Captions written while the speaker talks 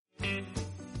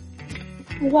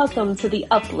Welcome to the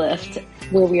Uplift,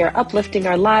 where we are uplifting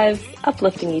our lives,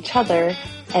 uplifting each other,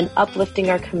 and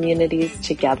uplifting our communities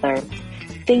together.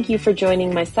 Thank you for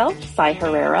joining myself, Cy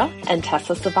Herrera, and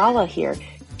Tessa Savala here,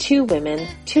 two women,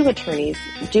 two attorneys,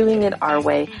 doing it our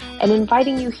way, and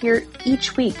inviting you here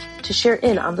each week to share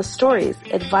in on the stories,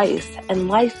 advice, and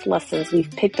life lessons we've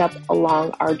picked up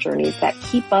along our journeys that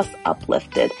keep us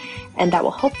uplifted, and that will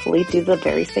hopefully do the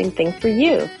very same thing for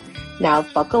you. Now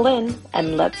buckle in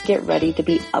and let's get ready to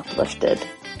be uplifted.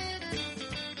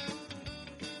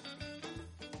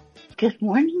 Good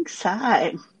morning,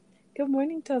 Cy. Good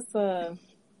morning, Tessa.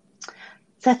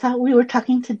 So I thought we were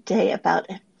talking today about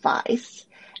advice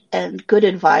and good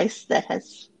advice that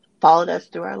has followed us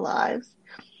through our lives.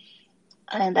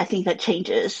 And I think that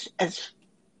changes as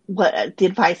what the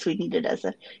advice we needed as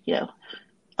a,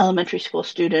 elementary school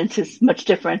student is much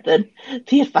different than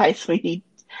the advice we need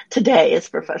today as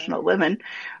professional women.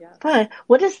 Yeah. But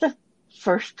what is the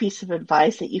first piece of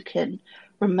advice that you can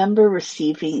remember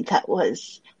receiving that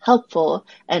was helpful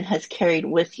and has carried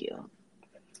with you?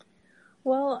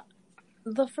 Well,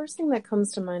 the first thing that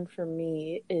comes to mind for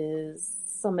me is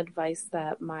some advice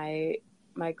that my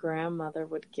grandmother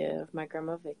would give, my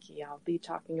grandma Vicky. I'll be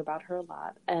talking about her a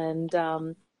lot.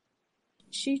 And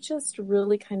she just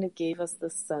really kind of gave us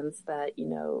this sense that,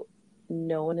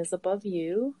 no one is above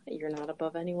you. You're not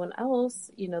above anyone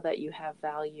else. That you have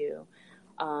value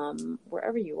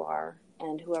wherever you are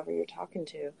and whoever you're talking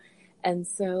to. And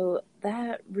so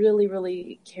that really,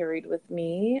 really carried with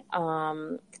me.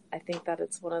 I think that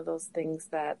it's one of those things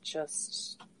that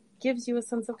just gives you a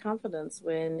sense of confidence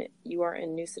when you are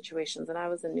in new situations. And I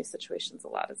was in new situations a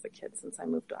lot as a kid since I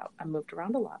moved out. I moved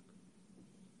around a lot.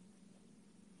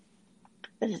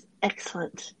 That is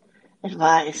excellent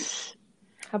advice.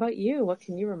 How about you? What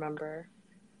can you remember?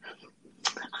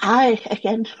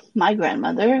 My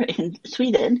grandmother in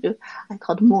Sweden, who I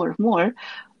called mor,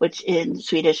 which in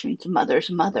Swedish means mother's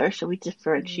mother. So we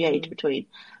differentiate between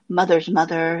mother's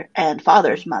mother and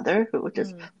father's mother, which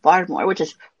is farmor, which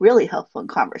is really helpful in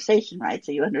conversation, right?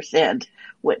 So you understand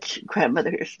which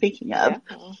grandmother you're speaking of.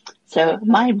 Yeah. So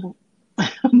my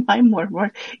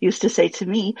mor used to say to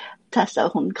me, Tessa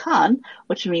hon kan,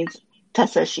 which means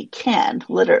Tessa, she can,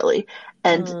 literally.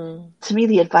 And to me,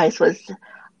 the advice was,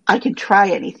 I can try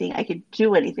anything. I can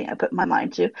do anything I put my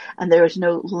mind to, and there is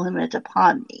no limit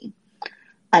upon me.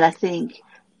 And I think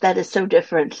that is so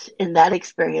different in that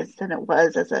experience than it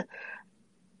was as a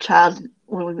child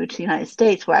when we moved to the United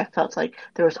States, where I felt like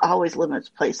there was always limits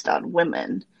placed on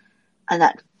women. And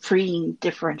that freeing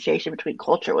differentiation between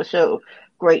culture was so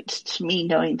great to me,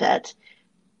 knowing that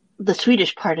the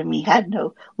Swedish part of me had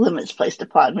no limits placed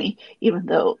upon me, even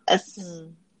though as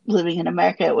living in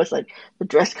America, it was like the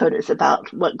dress code is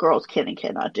about what girls can and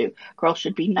cannot do. Girls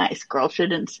should be nice. Girls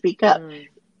shouldn't speak up.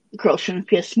 Girls shouldn't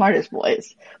be as smart as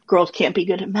boys. Girls can't be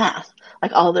good at math.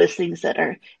 Like all those things that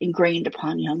are ingrained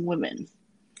upon young women.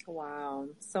 Wow.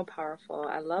 So powerful.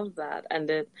 I love that. And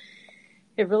it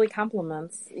really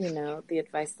complements, the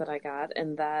advice that I got,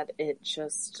 and that it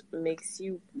just makes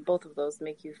you, both of those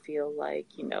make you feel like,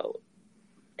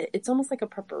 it's almost like a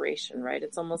preparation, right?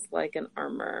 It's almost like an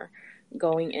armor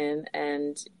going in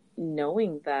and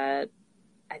knowing that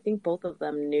I think both of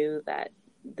them knew that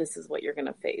this is what you're going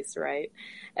to face, right?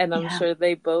 And I'm sure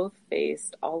they both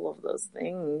faced all of those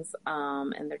things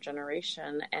in their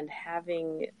generation, and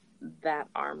having that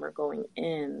armor going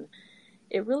in,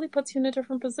 it really puts you in a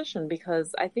different position,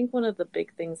 because I think one of the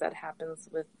big things that happens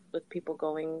with people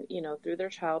going, through their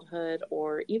childhood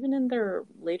or even in their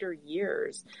later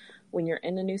years, when you're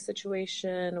in a new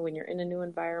situation, when you're in a new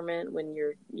environment, when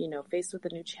you're, faced with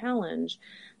a new challenge,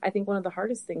 I think one of the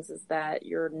hardest things is that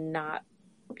you're not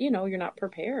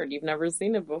prepared. You've never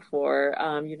seen it before.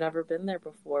 You've never been there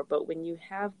before. But when you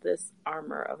have this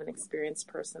armor of an experienced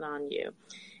person on you,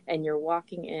 and you're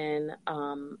walking in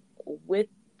with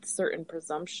certain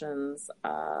presumptions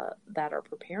that are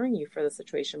preparing you for the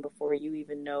situation before you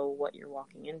even know what you're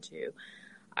walking into,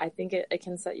 I think it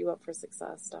can set you up for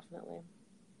success, definitely.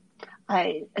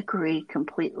 I agree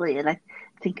completely. And I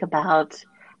think about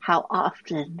how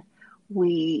often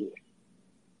we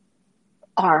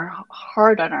are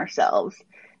hard on ourselves.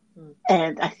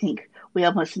 And I think we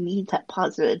almost need that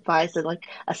positive advice and like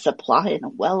a supply and a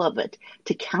well of it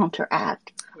to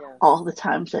counteract all the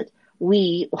times that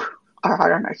we are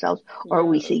hard on ourselves, or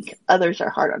we think others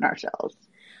are hard on ourselves.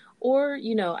 Or,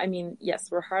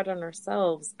 yes, we're hard on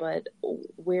ourselves, but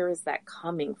where is that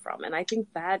coming from? And I think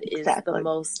that is the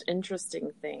most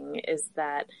interesting thing, is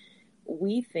that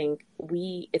we think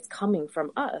it's coming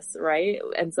from us, right?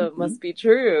 And so it Mm-hmm. must be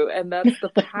true. And that's the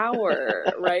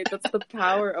power, right? That's the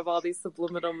power of all these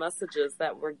subliminal messages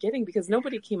that we're getting, because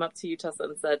nobody came up to you, Tessa,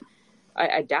 and said,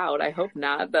 I doubt, I hope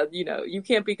not, that, you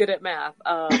can't be good at math.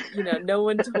 No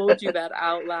one told you that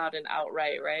out loud and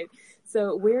outright, right?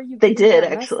 So where are you They getting did,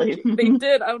 that actually. message? They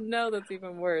did. Oh no, that's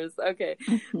even worse. Okay.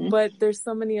 Mm-hmm. But there's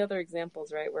so many other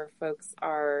examples, right, where folks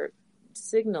are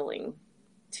signaling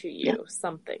to Yeah. you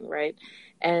something, right?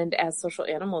 And as social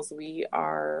animals, we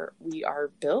are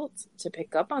built to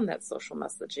pick up on that social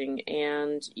messaging.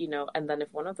 And and then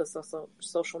if one of the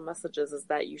social messages is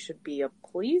that you should be a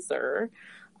pleaser,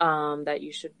 that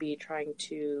you should be trying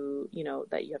to,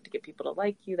 that you have to get people to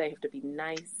like you, that you have to be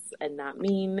nice and not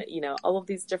mean, all of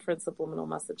these different subliminal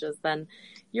messages, then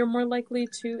you're more likely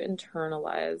to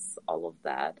internalize all of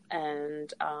that.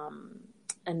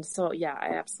 And so, yeah,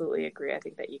 I absolutely agree. I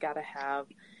think that you gotta have,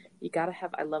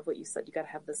 I love what you said, you gotta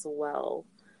have this well,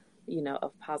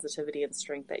 of positivity and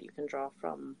strength that you can draw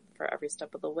from for every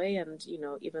step of the way. And,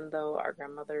 even though our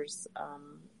grandmothers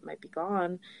might be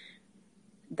gone,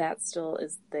 that still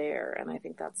is there. And I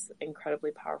think that's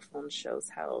incredibly powerful and shows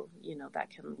how, that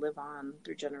can live on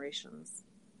through generations.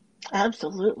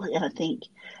 Absolutely. And I think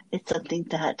it's something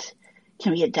that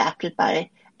can be adapted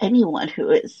by anyone who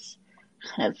has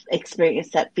kind of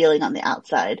experienced that feeling on the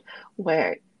outside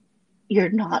where you're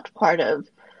not part of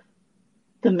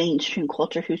the mainstream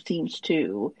culture who seems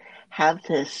to have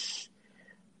this.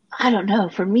 I don't know.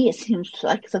 For me, it seems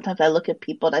like sometimes I look at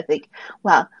people and I think,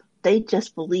 wow, they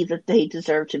just believe that they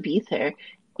deserve to be there,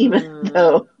 even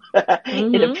though it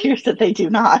Mm-hmm. appears that they do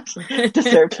not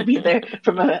deserve to be there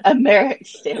from a merit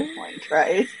standpoint,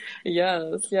 right?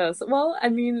 Yes, yes. Well, I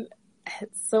mean,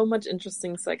 it's so much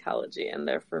interesting psychology in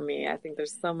there for me. I think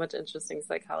there's so much interesting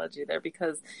psychology there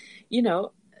because, you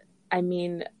know, I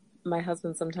mean, my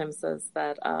husband sometimes says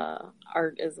that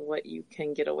art is what you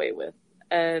can get away with.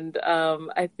 And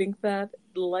I think that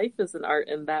life is an art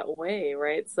in that way,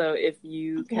 right? So if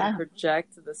you can Yeah.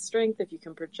 project the strength, if you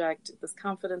can project this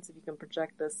confidence, if you can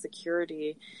project this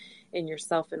security in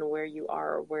yourself and where you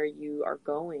are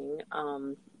going,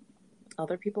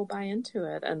 other people buy into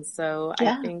it. And so I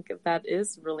Yeah. think that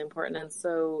is really important. And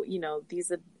so,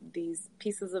 these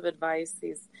pieces of advice,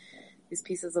 these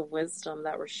pieces of wisdom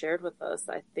that were shared with us,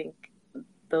 I think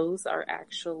those are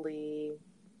actually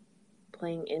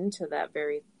playing into that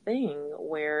very thing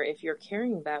where if you're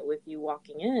carrying that with you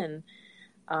walking in,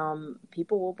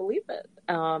 people will believe it.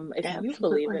 If you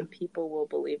believe Absolutely. it, people will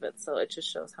believe it. So it just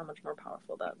shows how much more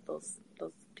powerful that those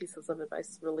pieces of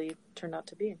advice really turned out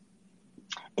to be.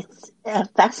 It's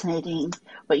fascinating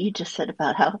what you just said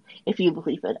about how if you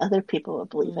believe it, other people will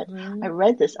believe it. I Mm-hmm.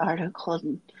 read this article,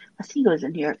 I think it was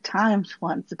in New York Times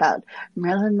once, about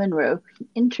Marilyn Monroe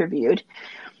interviewed,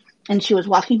 and she was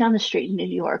walking down the street in New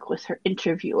York with her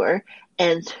interviewer,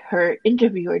 and her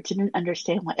interviewer didn't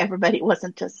understand why everybody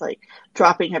wasn't just like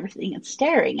dropping everything and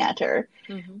staring at her.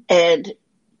 Mm-hmm. And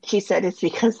she said, it's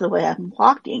because of the way I'm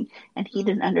walking. And he Mm-hmm.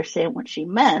 didn't understand what she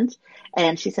meant.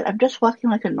 And she said, I'm just walking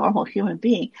like a normal human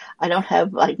being. I don't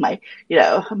have like my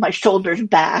shoulders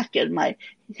back and my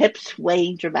hips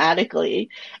swaying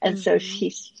dramatically. And so Mm-hmm.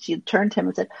 she turned to him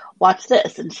and said, watch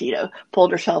this. And she,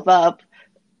 pulled herself up,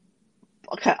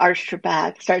 kind of arched her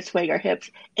back, started swaying her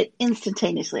hips, and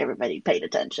instantaneously everybody paid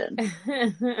attention.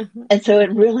 And so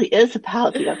it really is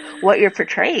about, what you're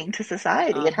portraying to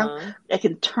society and how Uh-huh. it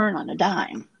can turn on a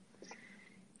dime.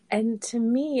 And to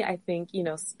me, I think,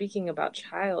 speaking about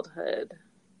childhood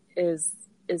is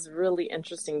really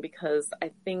interesting because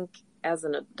I think as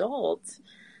an adult,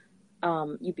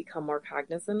 you become more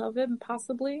cognizant of it,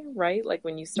 possibly, right? Like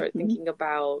when you start Mm-hmm. thinking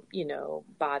about,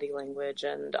 body language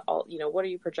and all, what are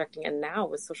you projecting? And now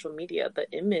with social media, the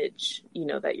image,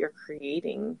 that you're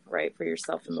creating, right, for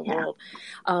yourself in the Yeah. world.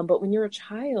 But when you're a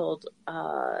child,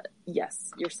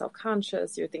 yes, you're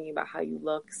self-conscious. You're thinking about how you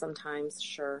look sometimes,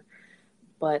 sure.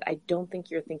 But I don't think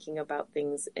you're thinking about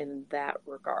things in that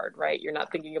regard, right? You're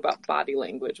not thinking about body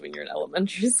language when you're in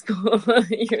elementary school.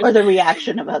 Or the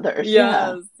reaction of others.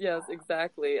 Yeah. Yes, yes,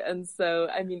 exactly. And so,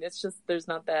 I mean, it's just there's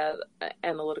not that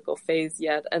analytical phase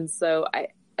yet. And so, I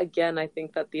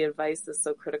think that the advice is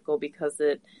so critical because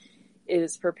it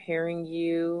is preparing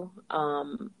you,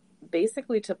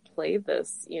 basically to play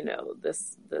this,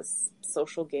 this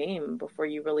social game before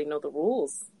you really know the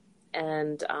rules.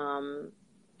 And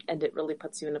it really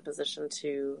puts you in a position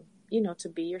to, to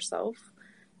be yourself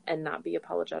and not be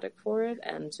apologetic for it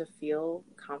and to feel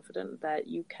confident that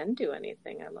you can do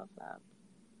anything. I love that.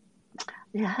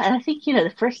 Yeah. And I think,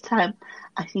 the first time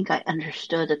I think I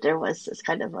understood that there was this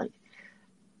kind of like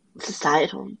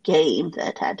societal game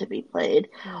that had to be played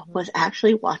Mm-hmm. was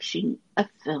actually watching a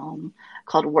film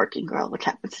called Working Girl, which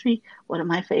happens to be one of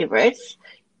my favorites.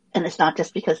 And it's not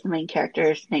just because the main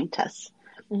character is named Tess.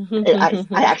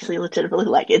 I actually legitimately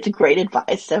like it. It's great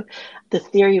advice. So the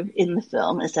theory in the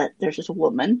film is that there's this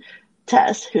woman,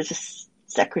 Tess, who's a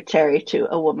secretary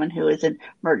to a woman who is in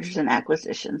mergers and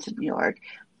acquisitions in New York.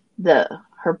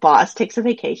 Her boss takes a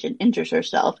vacation, injures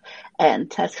herself, and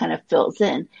Tess kind of fills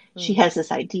in. She Mm-hmm. has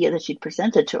this idea that she'd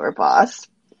presented to her boss,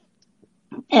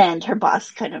 and her boss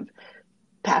kind of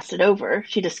passed it over.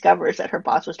 She discovers that her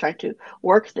boss was trying to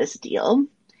work this deal,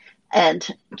 and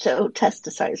so Tess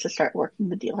decides to start working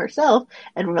the deal herself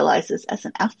and realizes as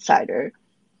an outsider,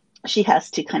 she has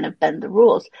to kind of bend the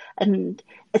rules. And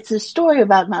it's a story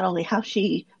about not only how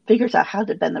she figures out how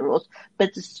to bend the rules, but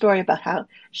it's a story about how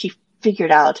she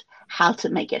figured out how to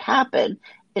make it happen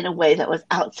in a way that was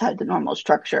outside the normal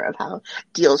structure of how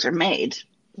deals are made.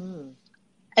 Mm.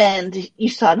 And you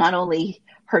saw not only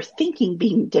her thinking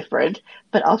being different,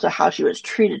 but also how she was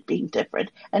treated being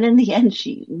different. And in the end,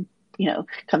 she,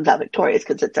 comes out victorious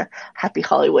because it's a happy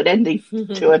Hollywood ending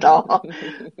to it all.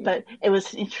 But it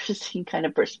was an interesting kind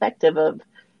of perspective of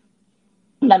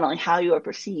not only how you are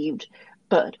perceived,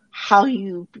 but how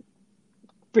you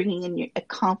bringing in a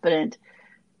confident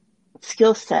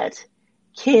skill set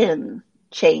can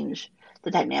change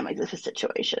the dynamics of a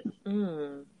situation.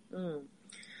 Mm. Mm.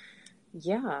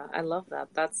 Yeah, I love that.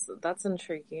 That's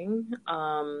intriguing.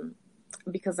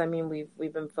 Because I mean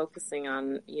we've been focusing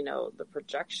on, the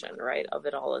projection, right, of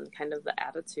it all and kind of the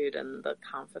attitude and the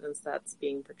confidence that's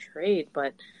being portrayed,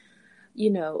 but you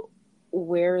know,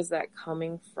 where is that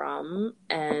coming from?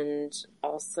 And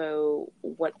also,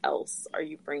 what else are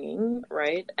you bringing,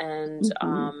 right? And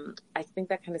Mm-hmm. I think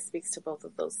that kind of speaks to both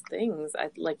of those things.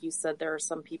 Like you said, there are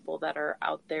some people that are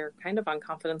out there kind of on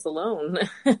confidence alone,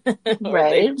 or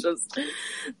Right.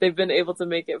 they've been able to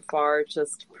make it far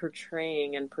just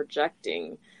portraying and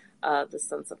projecting the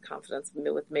sense of confidence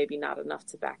with maybe not enough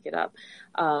to back it up.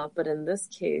 But in this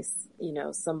case,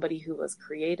 somebody who was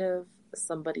creative,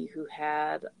 somebody who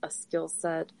had a skill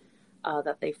set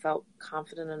that they felt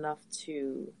confident enough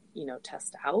to,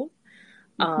 test out,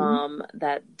 Mm-hmm.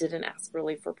 that didn't ask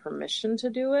really for permission to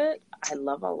do it. I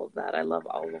love all of that. I love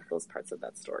all of those parts of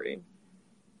that story.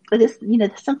 But this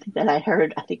something that I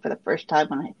heard, I think, for the first time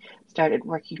when I started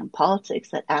working in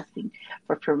politics, that asking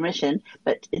for permission,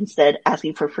 but instead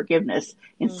asking for forgiveness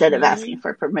instead of asking Mm-hmm.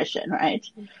 for permission, right?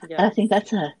 And I think Yes.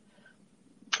 that's a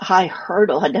high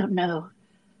hurdle. I don't know.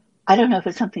 I don't know if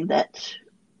it's something that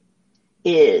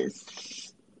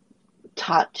is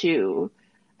taught to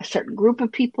a certain group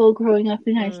of people growing up in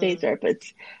the United States, Mm. or if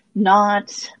it's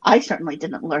not. I certainly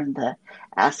didn't learn the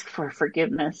ask for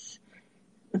forgiveness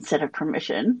instead of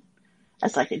permission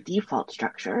as like a default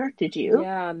structure. Did you?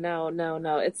 Yeah, no, no,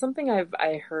 no. It's something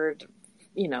I heard,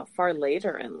 far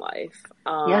later in life.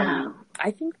 Yeah.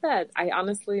 I think that I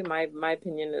honestly, my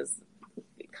opinion is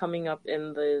coming up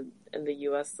in the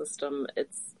U.S. system.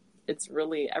 It's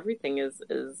really everything is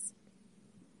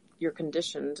you're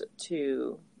conditioned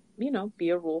to, be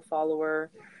a rule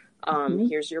follower. Mm-hmm.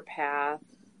 Here's your path.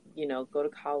 Go to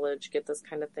college, get this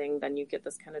kind of thing, then you get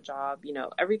this kind of job.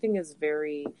 Everything is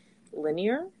very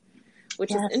linear, which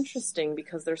is Yes. interesting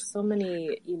because there's so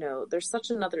many, there's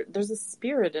a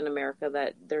spirit in America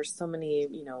that there's so many,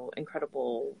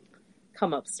 incredible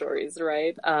come up stories,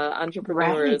 right? Right.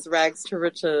 Entrepreneurs, rags to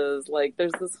riches. Like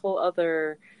there's this whole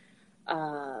other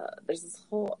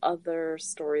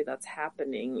story that's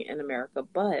happening in America,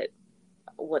 but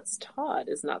what's taught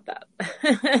is not that.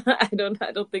 I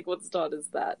don't think what's taught is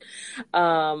that.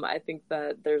 I think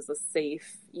that there's a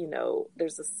safe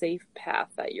path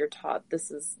that you're taught.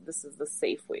 This is the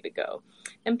safe way to go.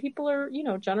 And people are,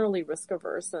 generally risk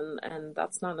averse, and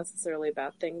that's not necessarily a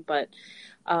bad thing, but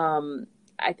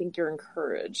I think you're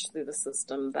encouraged through the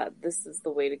system that this is the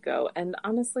way to go. And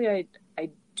honestly, I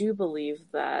do believe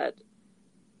that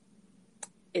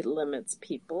it limits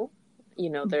people.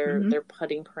 Mm-hmm. They're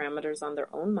putting parameters on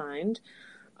their own mind,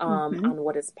 Mm-hmm. on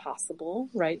what is possible,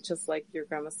 right? Just like your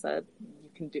grandma said,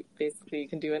 you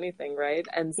can do anything, right?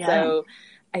 And Yeah. so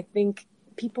I think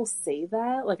people say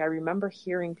that, like I remember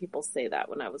hearing people say that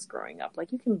when I was growing up,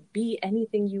 like you can be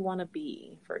anything you want to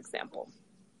be, for example.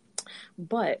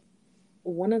 But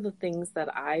one of the things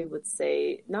that I would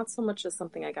say, not so much as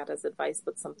something I got as advice,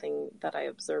 but something that I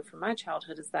observed from my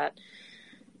childhood, is that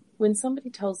when somebody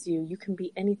tells you you can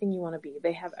be anything you want to be,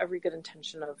 they have every good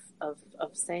intention of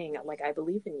saying, like, I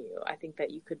believe in you. I think that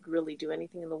you could really do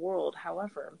anything in the world.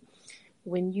 However,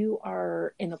 when you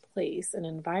are in a place, an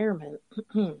environment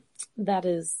that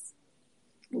is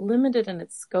limited in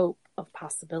its scope of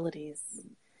possibilities,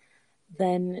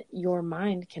 then your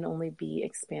mind can only be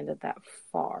expanded that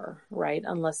far, right?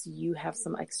 Unless you have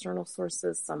some external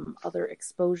sources, some other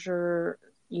exposure,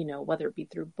 whether it be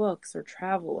through books or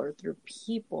travel or through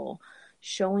people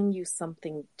showing you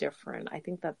something different. I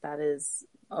think that that is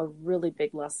a really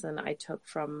big lesson I took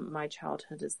from my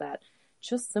childhood, is that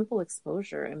just simple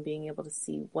exposure and being able to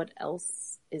see what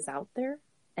else is out there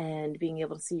and being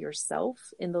able to see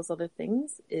yourself in those other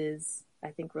things is, I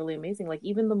think, really amazing. Like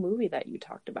even the movie that you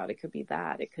talked about, it could be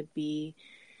that. It could be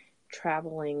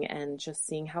traveling and just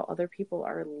seeing how other people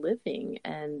are living,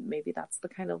 and maybe that's the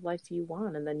kind of life you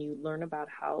want, and then you learn about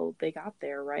how they got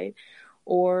there, right?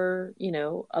 Or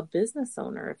a business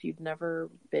owner, if you've never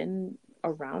been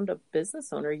around a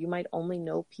business owner, you might only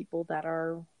know people that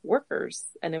are workers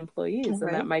and employees, and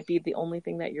that Right. might be the only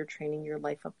thing that you're training your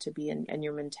life up to be, and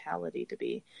your mentality to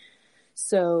be.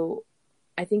 So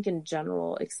I think in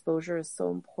general, exposure is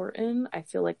so important. I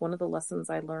feel like one of the lessons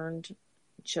I learned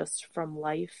just from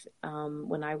life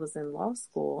when I was in law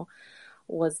school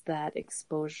was that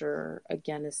exposure,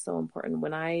 again, is so important.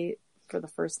 When I, for the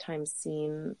first time,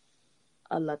 seen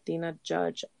a Latina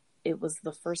judge, it was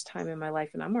the first time in my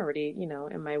life, and I'm already,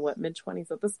 in my mid-20s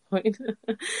at this point.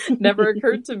 Never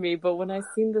occurred to me, but when I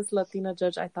seen this Latina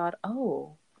judge, I thought,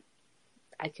 oh,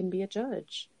 I can be a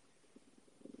judge.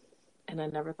 And I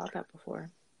never thought that before,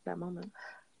 that moment.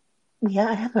 Yeah,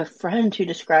 I have a friend who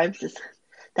describes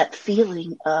that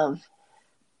feeling of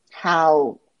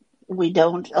how we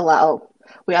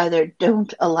either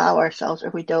don't allow ourselves, or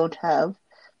we don't have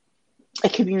a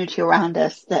community around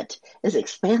us that is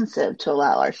expansive to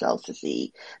allow ourselves to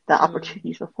see the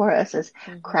opportunities before us as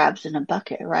crabs in a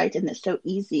bucket, right? And it's so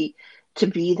easy to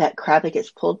be that crab that gets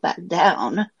pulled back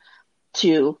down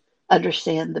to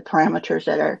understand the parameters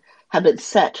that have been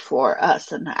set for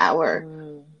us and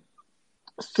our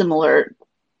similar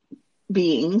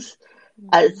beings,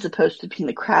 as opposed to being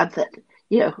the crab that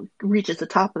reaches the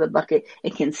top of the bucket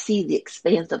and can see the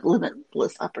expanse of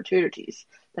limitless opportunities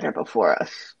that are before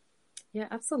us. Yeah,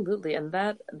 absolutely. And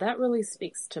that really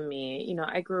speaks to me.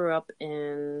 I grew up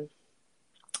in,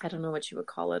 I don't know what you would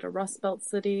call it, a Rust Belt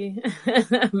city,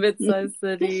 mid-sized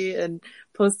city, and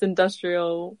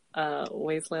post-industrial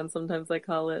wasteland, sometimes I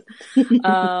call it.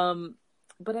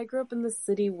 But I grew up in the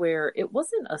city where it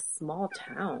wasn't a small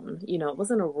town. It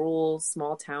wasn't a rural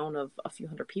small town of a few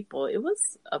hundred people. It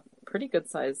was a pretty good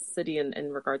sized city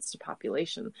in regards to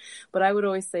population. But I would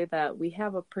always say that we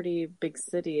have a pretty big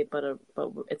city, but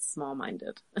it's small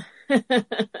minded.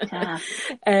 Yeah.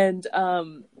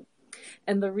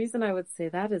 And the reason I would say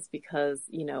that is because,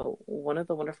 one of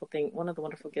the wonderful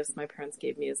gifts my parents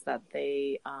gave me is that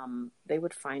they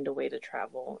would find a way to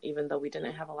travel, even though we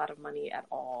didn't have a lot of money at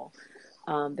all.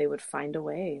 They would find a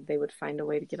way. They would find a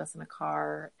way to get us in a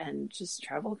car and just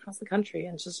travel across the country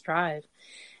and just drive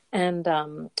and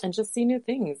just see new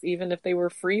things, even if they were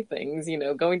free things,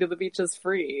 going to the beach is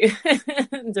free,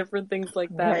 different things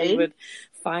like that. Right. We would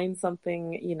find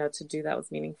something, to do that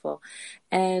was meaningful.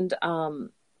 And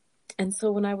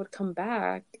so when I would come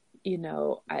back,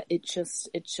 it just,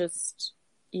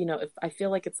 if I feel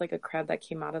like it's like a crab that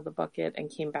came out of the bucket and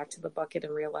came back to the bucket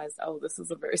and realized, oh, this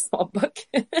is a very small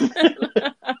bucket.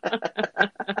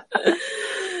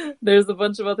 There's a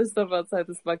bunch of other stuff outside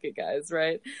this bucket, guys,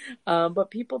 right?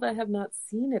 But people that have not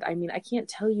seen it, I mean, I can't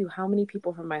tell you how many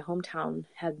people from my hometown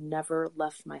had never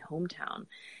left my hometown.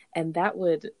 And that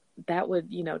would,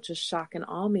 just shock and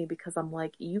awe me, because I'm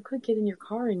like, you could get in your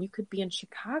car and you could be in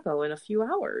Chicago in a few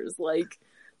hours. Like,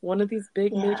 one of these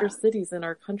big major cities in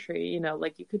our country,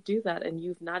 like you could do that and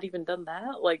you've not even done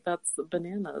that. Like that's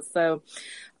bananas. So,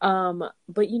 but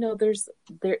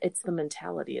it's the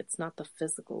mentality. It's not the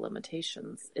physical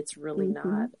limitations. It's really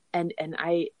not. And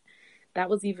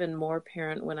that was even more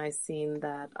apparent when I seen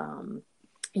that,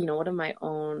 one of my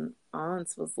own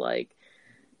aunts was like,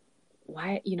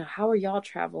 why, how are y'all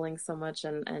traveling so much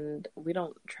and we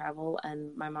don't travel?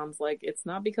 And my mom's like, it's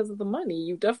not because of the money.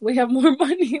 You definitely have more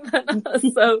money than us.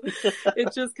 So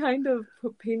it just kind of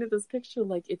painted this picture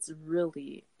like it's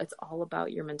all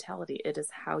about your mentality. It is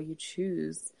how you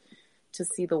choose to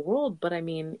see the world. But I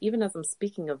mean, even as I'm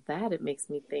speaking of that, it makes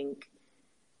me think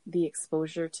the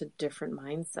exposure to different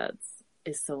mindsets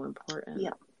is so important.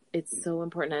 Yeah. It's so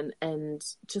important. And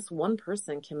just one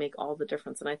person can make all the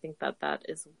difference. And I think that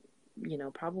is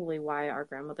probably why our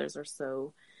grandmothers are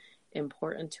so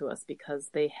important to us, because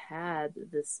they had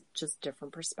this just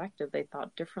different perspective. They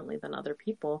thought differently than other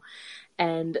people.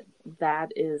 And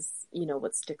that is,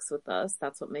 what sticks with us.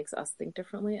 That's what makes us think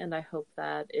differently. And I hope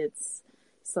that it's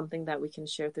something that we can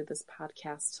share through this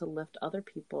podcast to lift other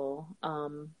people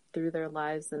through their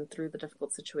lives and through the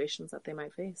difficult situations that they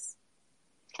might face.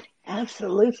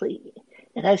 Absolutely.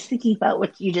 And I was thinking about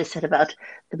what you just said about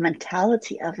the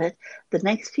mentality of it. The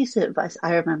next piece of advice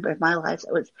I remember in my life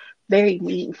that was very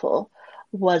meaningful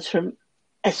was from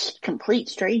a complete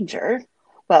stranger.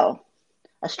 Well,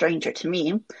 a stranger to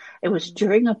me. It was Mm-hmm.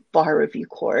 during a bar review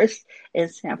course in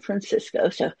San Francisco.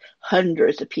 So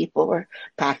hundreds of people were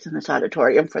packed in this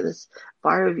auditorium for this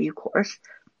bar review course.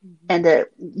 And a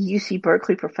UC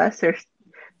Berkeley professor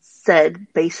said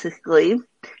basically,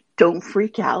 don't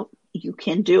freak out. You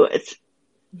can do it.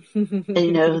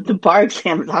 And the bar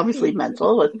exam is obviously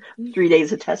mental with 3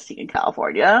 days of testing in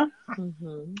California.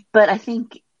 Mm-hmm. But I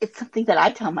think it's something that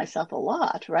I tell myself a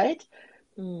lot, right?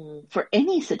 Mm. For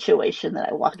any situation that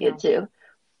I walk Yeah, into,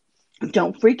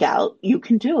 don't freak out. You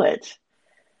can do it.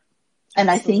 And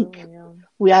I think absolutely. Yeah.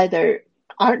 we either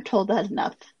aren't told that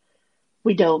enough,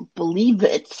 we don't believe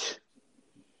it,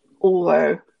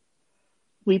 or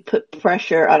we put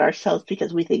pressure on ourselves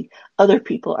because we think other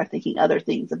people are thinking other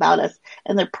things about us,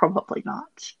 and they're probably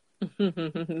not.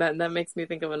 That makes me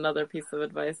think of another piece of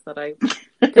advice that I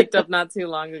picked up not too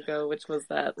long ago, which was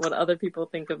that what other people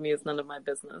think of me is none of my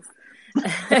business.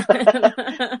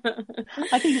 I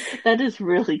think that is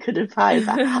really good advice.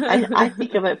 I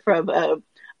think of it from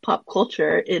pop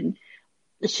culture in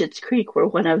Schitt's Creek, where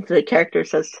one of the characters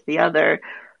says to the other,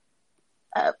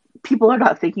 uh, "People are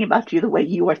not thinking about you the way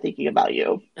you are thinking about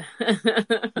you."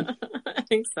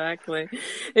 Exactly.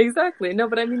 Exactly. No,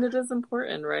 but I mean, it is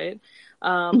important, right?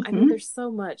 I mean, Mm-hmm. there's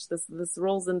so much. This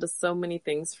rolls into so many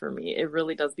things for me. It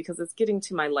really does because it's getting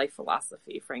to my life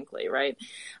philosophy, frankly, right?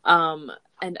 Um,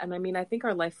 and I mean, I think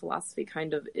our life philosophy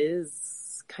kind of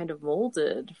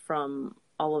molded from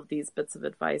all of these bits of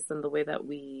advice and the way that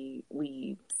we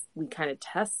kind of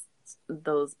test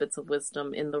those bits of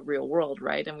wisdom in the real world,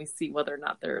 right? And we see whether or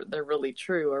not they're really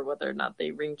true or whether or not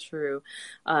they ring true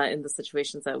in the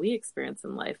situations that we experience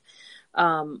in life.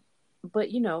 Um, but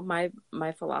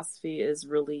my philosophy is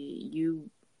really you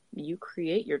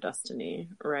create your destiny,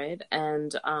 right?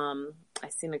 And I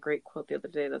seen a great quote the other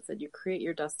day that said you create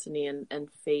your destiny, and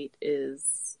fate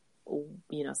is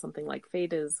something like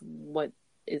fate is what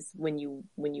is when you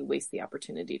waste the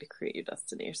opportunity to create your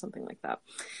destiny or something like that.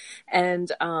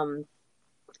 And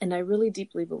I really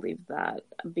deeply believe that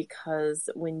because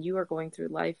when you are going through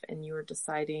life and you are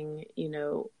deciding,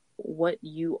 what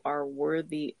you are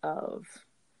worthy of,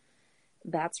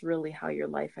 that's really how your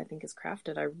life, I think, is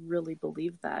crafted. I really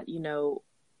believe that.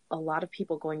 A lot of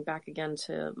people, going back again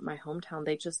to my hometown,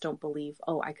 they just don't believe,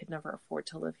 oh, I could never afford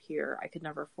to live here. I could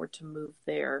never afford to move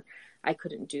there. I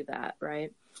couldn't do that,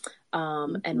 right?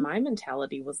 And Mm-hmm. my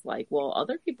mentality was like, well,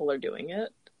 other people are doing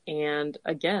it. And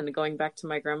again, going back to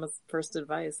my grandma's first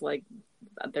advice, like,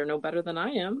 they're no better than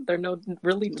I am. They're no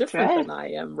really That's different right. than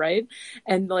I am, right?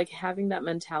 And like having that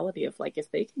mentality of like, if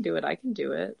they can do it, I can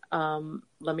do it.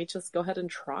 Let me just go ahead and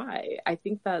try. I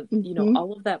think that, Mm-hmm.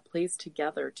 all of that plays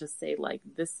together to say, like,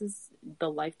 this is the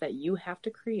life that you have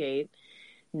to create.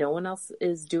 No one else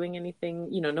is doing anything,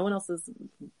 no one else is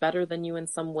better than you in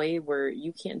some way where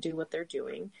you can't do what they're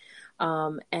doing.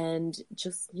 And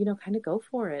just, kind of go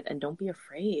for it and don't be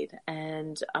afraid.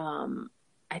 And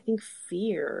I think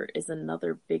fear is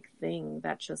another big thing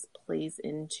that just plays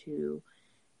into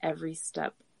every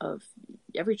step of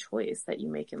every choice that you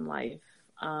make in life.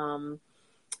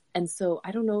 And so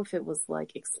I don't know if it was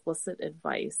like explicit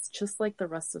advice, just like the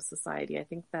rest of society. I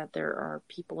think that there are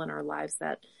people in our lives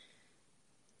that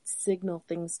signal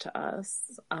things to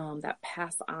us, that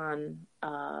pass on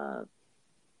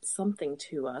something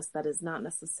to us that is not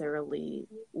necessarily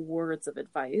words of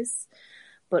advice,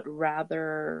 but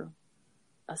rather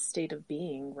a state of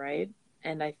being, right?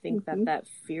 And I think that Mm-hmm. that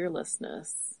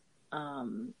fearlessness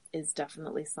is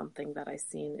definitely something that I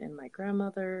seen in my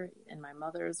grandmother and my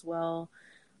mother as well,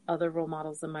 other role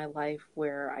models in my life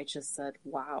where I just said,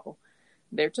 wow,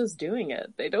 they're just doing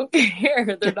it. They don't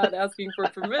care. They're not asking for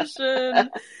permission.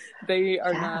 They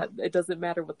are Yeah. not, it doesn't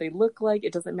matter what they look like.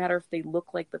 It doesn't matter if they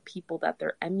look like the people that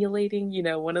they're emulating.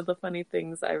 One of the funny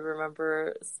things I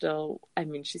remember still, I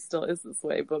mean, she still is this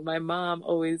way, but my mom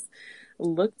always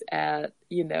looked at,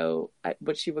 at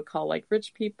what she would call like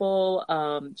rich people,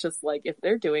 just like if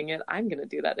they're doing it, I'm going to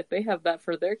do that. If they have that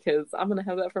for their kids, I'm going to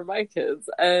have that for my kids.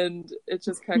 And it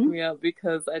just cracked Mm-hmm. me up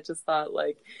because I just thought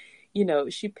like,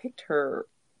 she picked her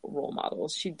role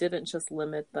models. She didn't just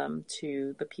limit them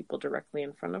to the people directly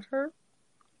in front of her.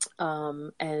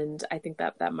 And I think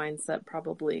that that mindset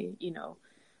probably,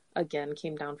 again,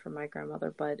 came down from my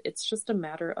grandmother, but it's just a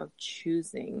matter of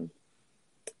choosing,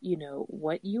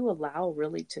 what you allow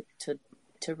really to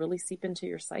really seep into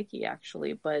your psyche,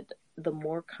 actually. But the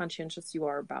more conscientious you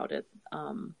are about it,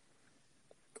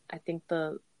 I think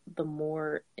the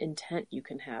more intent you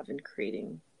can have in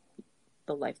creating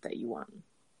the life that you want.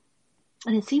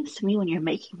 And it seems to me when you're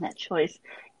making that choice,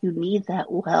 you need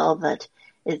that well that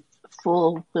is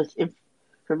full with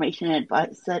information and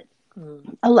advice that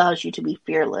allows you to be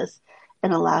fearless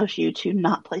and allows you to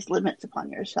not place limits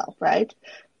upon yourself, right?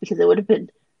 Because it would have been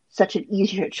such an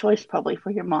easier choice probably for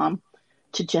your mom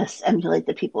to just emulate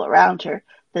the people around her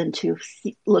than to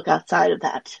look outside of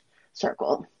that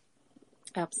circle.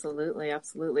 Absolutely,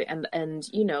 absolutely. And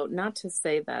not to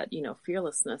say that,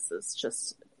 fearlessness is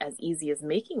just as easy as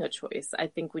making a choice. I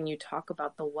think when you talk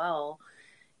about the well,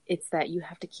 it's that you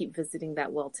have to keep visiting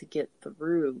that well to get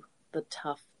through the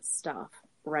tough stuff,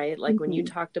 right? Like when you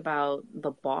talked about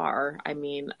the bar, I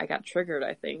mean, I got triggered,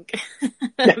 I think,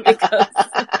 because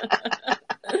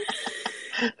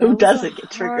who doesn't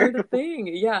get triggered? Hard thing.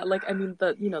 Yeah. Like, I mean,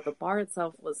 the bar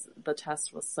itself the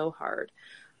test was so hard.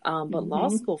 But law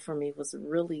school for me was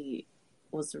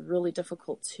really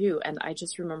difficult too. And I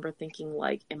just remember thinking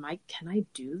like, can I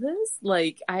do this?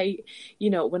 Like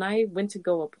when I went to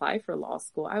go apply for law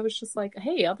school, I was just like,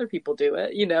 hey, other people do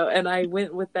it, and I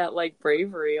went with that like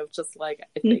bravery of just like,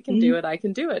 if they can do it, I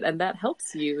can do it. And that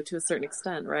helps you to a certain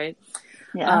extent. Right.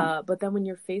 Yeah. But then when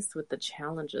you're faced with the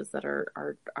challenges that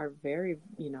are very,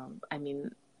 I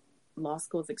mean, law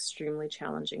school is extremely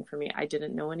challenging for me. I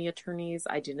didn't know any attorneys.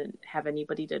 I didn't have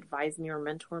anybody to advise me or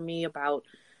mentor me about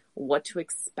what to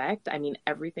expect. I mean,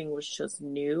 everything was just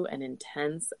new and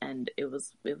intense, and it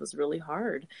was really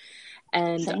hard.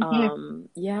 And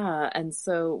yeah, and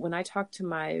so when I talked to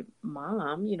my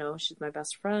mom, she's my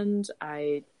best friend,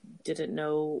 I didn't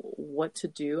know what to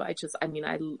do. I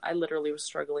literally was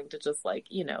struggling to just like,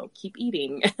 keep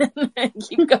eating and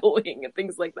keep going and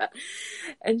things like that.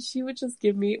 And she would just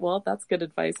give me, well, that's good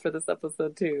advice for this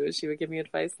episode too. She would give me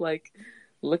advice like,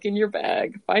 look in your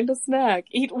bag, find a snack,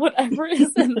 eat whatever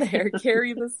is in there,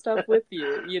 carry the stuff with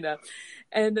you,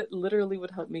 and it literally would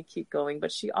help me keep going.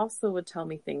 But she also would tell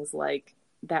me things like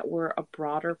that were a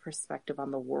broader perspective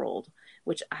on the world,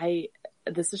 which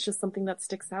this is just something that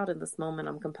sticks out in this moment.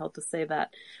 I'm compelled to say that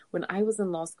when I was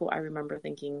in law school, I remember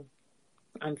thinking,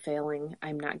 I'm failing.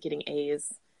 I'm not getting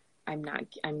A's. I'm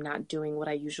not doing what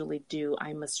I usually do.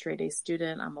 I'm a straight A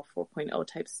student. I'm a 4.0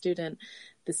 type student.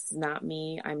 This is not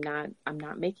me. I'm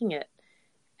not making it.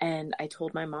 And I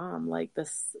told my mom, like,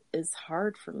 this is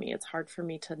hard for me. It's hard for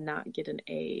me to not get an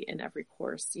A in every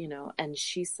course, and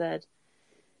she said,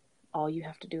 all you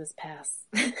have to do is pass.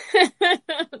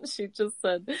 She just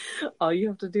said, all you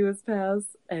have to do is pass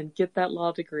and get that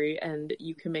law degree and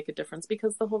you can make a difference.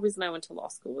 Because the whole reason I went to law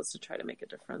school was to try to make a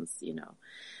difference,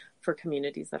 for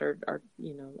communities that are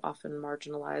often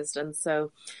marginalized. And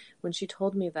so when she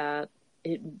told me that,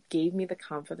 it gave me the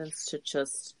confidence to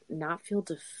just not feel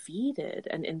defeated.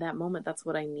 And in that moment, that's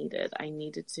what I needed. I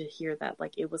needed to hear that,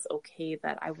 like, it was okay,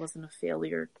 that I wasn't a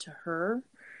failure to her.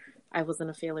 I wasn't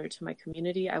a failure to my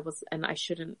community. And I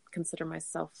shouldn't consider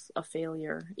myself a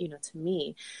failure, to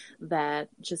me, that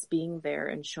just being there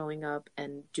and showing up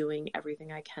and doing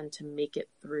everything I can to make it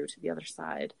through to the other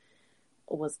side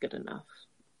was good enough.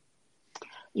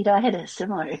 I had a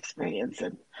similar experience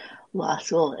in law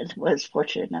school and was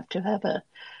fortunate enough to have a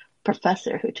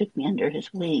professor who took me under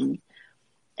his wing.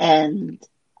 And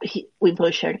we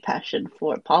both shared a passion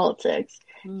for politics,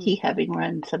 he having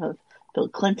run some of Bill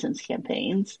Clinton's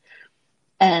campaigns.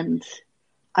 And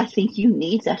I think you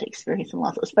need that experience in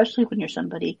law school, especially when you're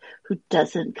somebody who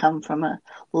doesn't come from a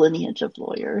lineage of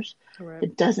lawyers. Right.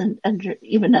 It doesn't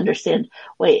even understand,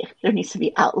 wait, there needs to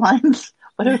be outlines.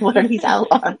 What are these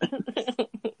outlines?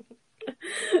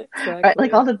 Exactly. Right,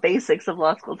 like all the basics of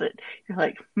law school that you're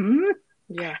like,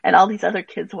 Yeah. And all these other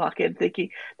kids walk in thinking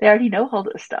they already know all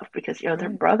this stuff because, their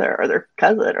brother or their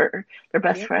cousin or their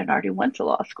best friend already went to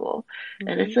law school.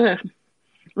 And it's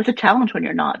a challenge when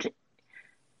you're not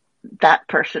that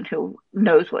person who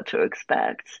knows what to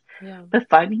expect. Yeah. But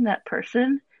finding that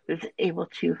person who's able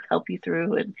to help you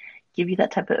through and give you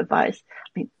that type of advice,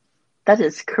 I mean, that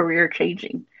is career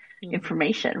changing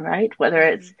information, right? Whether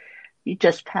it's you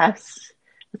just pass,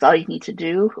 that's all you need to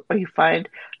do, or you find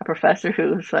a professor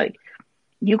who's like,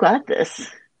 you got this,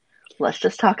 let's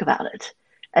just talk about it,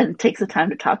 and takes the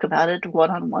time to talk about it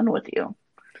one-on-one with you.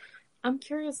 I'm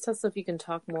curious, Tessa, if you can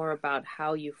talk more about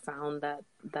how you found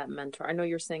that mentor. I know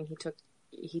you're saying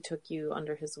he took you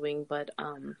under his wing, but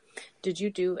did you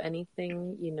do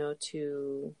anything,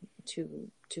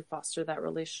 to foster that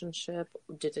relationship?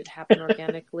 Did it happen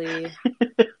organically?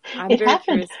 I'm very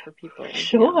curious for people.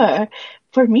 Sure. Yeah.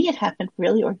 For me, it happened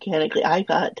really organically. I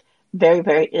got very,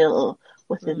 very ill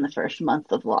within the first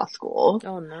month of law school.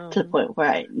 Oh, no. To the point where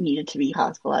I needed to be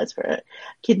hospitalized for a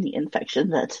kidney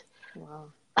infection that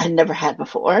I'd never had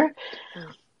before.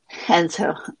 Mm. And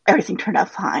so everything turned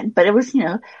out fine. But it was,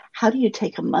 how do you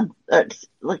take a month,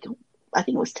 like, I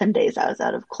think it was 10 days I was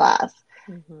out of class.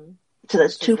 Mm-hmm. So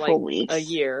that's Which is two like full a weeks.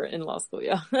 year in law school,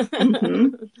 yeah. hmm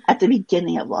At the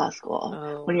beginning of law school,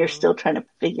 Oh, when you're wow. still trying to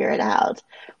figure it out.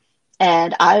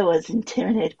 And I was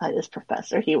intimidated by this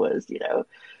professor. He was,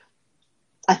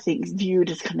 I think viewed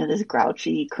as kind of this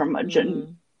grouchy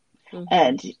curmudgeon. Mm. Mm-hmm.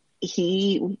 And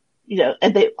he,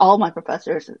 and all my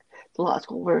professors at the law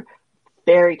school were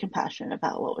very compassionate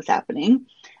about what was happening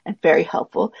and very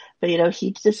helpful. But,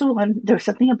 he just there was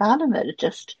something about him that it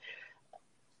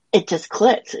just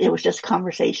clicked. It was just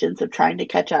conversations of trying to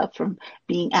catch up from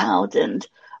being out. And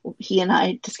he and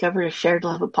I discovered a shared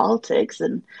love of politics.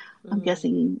 And I'm Mm.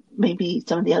 guessing maybe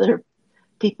some of the other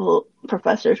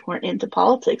professors weren't into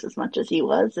politics as much as he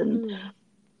was. And Mm.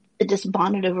 it just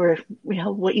bonded over,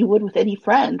 what you would with any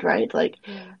friend, right? Like,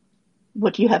 Yeah.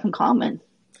 what do you have in common?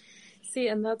 See,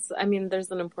 and I mean,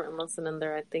 there's an important lesson in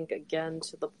there, I think, again,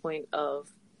 to the point of,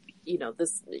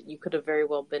 you could have very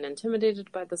well been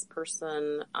intimidated by this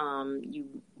person.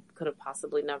 You could have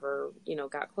possibly never,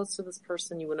 got close to this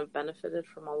person. You wouldn't have benefited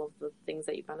from all of the things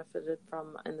that you benefited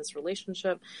from in this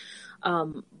relationship.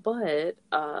 But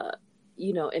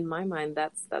in my mind,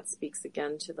 that speaks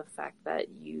again to the fact that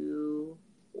you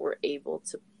were able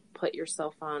to put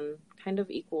yourself on kind of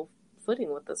equal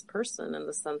footing with this person in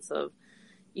the sense of,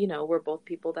 we're both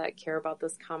people that care about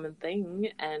this common thing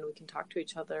and we can talk to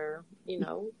each other,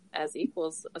 as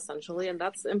equals essentially. And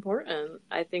that's important.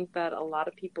 I think that a lot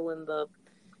of people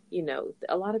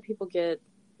a lot of people get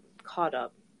caught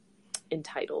up in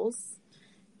titles,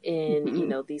 in,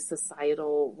 Mm-hmm. these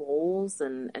societal roles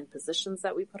and positions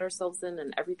that we put ourselves in,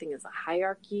 and everything is a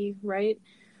hierarchy, right?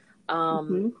 Um,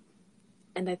 Mm-hmm.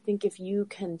 and I think if you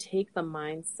can take the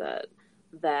mindset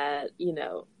that,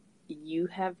 you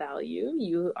have value,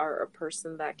 you are a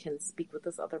person that can speak with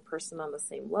this other person on the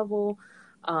same level.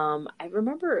 I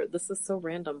remember, this is so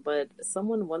random, but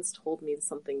someone once told me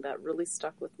something that really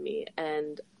stuck with me.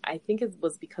 And I think it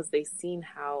was because they seen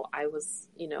how I was,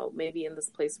 maybe in this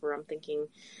place where I'm thinking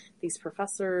these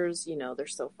professors, they're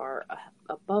so far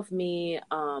above me.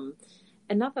 And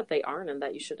not that they aren't and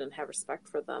that you shouldn't have respect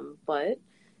for them, but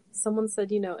someone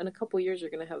said, in a couple years, you're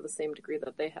going to have the same degree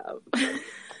that they have.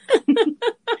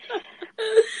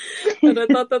 And I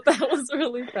thought that was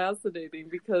really fascinating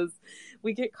because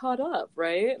we get caught up,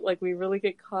 right? Like we really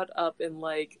get caught up in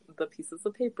like the pieces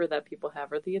of paper that people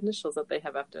have or the initials that they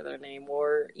have after their name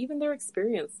or even their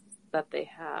experience that they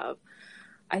have.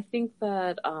 I think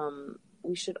that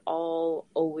we should all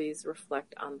always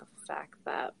reflect on the fact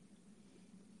that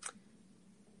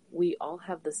we all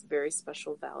have this very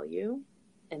special value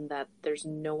and that there's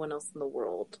no one else in the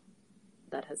world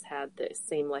that has had the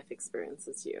same life experience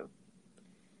as you.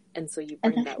 And so you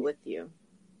And bring that with you.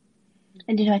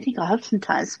 I think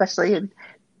oftentimes, especially in,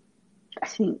 I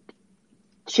think,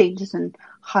 changes in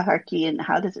hierarchy and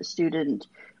how does a student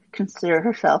consider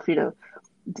herself,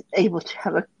 able to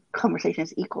have a conversation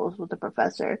as equals with the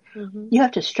professor, Mm-hmm. you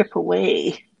have to strip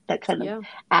away that kind of Yeah.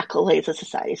 accolades that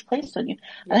society's placed on you.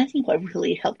 Yeah. And I think what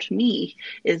really helped me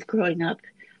is growing up,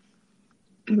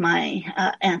 my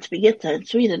Aunt Birgitta in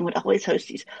Sweden would always host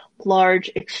these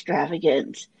large,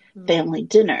 extravagant family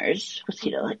dinners with,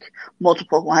 Mm-hmm. like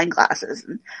multiple wine glasses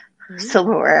and Mm-hmm.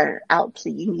 silverware out to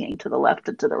the yin yang to the left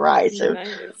and to the right. So,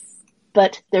 Nice.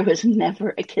 but there was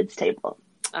never a kids' table.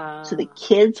 So the Ah,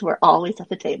 kids were always at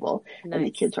the table and the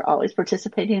nice. kids were always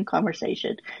participating in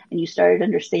conversation. And you started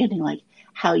understanding like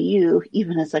how you,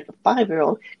 even as like a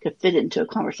 5-year-old, could fit into a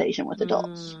conversation with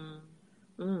adults.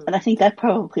 Mm. Mm. And I think that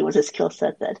probably was a skill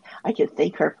set that I can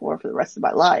thank her for the rest of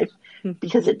my life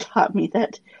because it taught me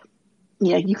that,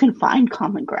 you can find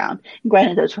common ground.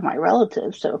 Granted, those were my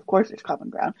relatives, so of course there's common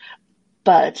ground.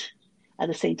 But at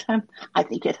the same time, I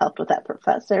think it helped with that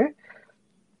professor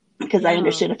because I Yeah.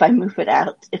 understood if I move it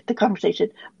out, if the conversation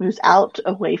moves out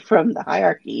away from the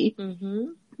hierarchy,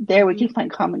 Mm-hmm. there we Mm-hmm. can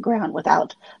find common ground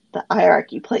without the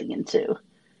hierarchy playing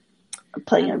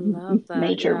I a love that.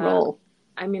 major Yeah. role.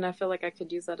 I mean, I feel like I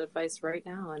could use that advice right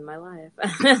now in my life.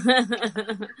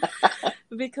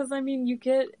 Because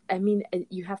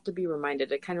you have to be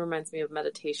reminded. It kind of reminds me of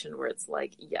meditation where it's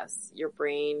like, yes, your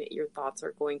brain, your thoughts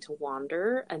are going to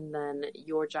wander, and then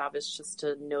your job is just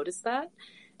to notice that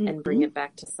and bring Mm-hmm. it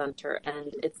back to center.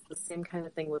 And it's the same kind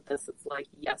of thing with this. It's like,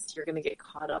 yes, you're going to get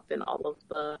caught up in all of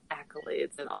the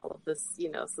accolades and all of this,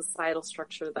 societal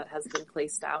structure that has been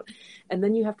placed out. And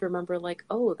then you have to remember like,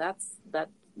 oh, that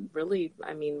really,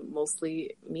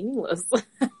 mostly meaningless.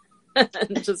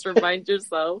 And just remind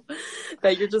yourself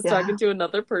that you're just Yeah. talking to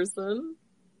another person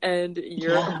and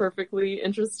you're a Yeah. perfectly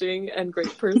interesting and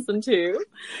great person too.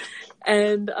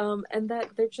 And that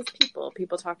they're just people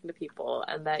talking to people,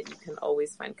 and that you can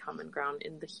always find common ground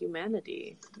in the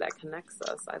humanity that connects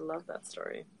us. I love that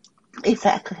story.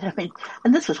 Exactly. I mean,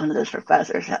 and this was one of those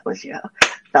professors that was,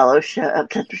 fellowship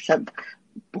to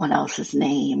someone else's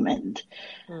name and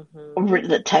Mm-hmm. written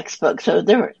the textbook. So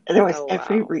there was Oh,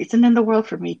 every wow. reason in the world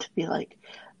for me to be like,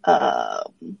 uh,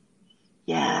 Yeah.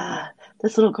 yeah,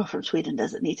 this little girl from Sweden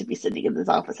doesn't need to be sitting in this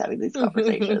office having these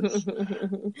conversations.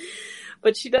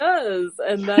 But she does,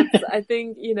 and that's, I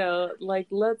think, like,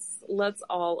 let's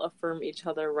all affirm each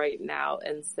other right now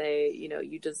and say,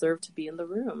 you deserve to be in the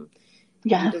room. You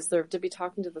Yeah, deserve to be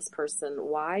talking to this person.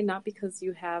 Why? Not because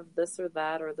you have this or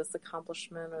that or this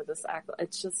accomplishment or this act.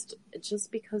 It's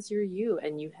just because you're you,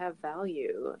 and you have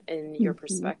value in your hmm,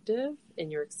 perspective,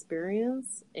 in your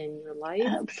experience, in your life,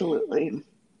 absolutely.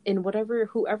 in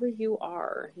whoever you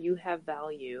are. You have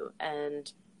value,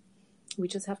 and we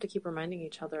just have to keep reminding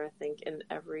each other, I think, in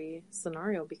every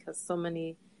scenario, because so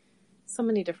many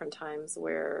different times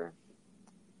where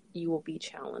you will be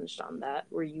challenged on that,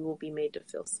 where you will be made to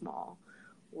feel small,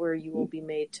 where you'll be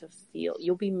made to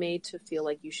feel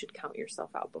like you should count yourself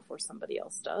out before somebody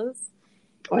else does.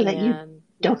 Or that you And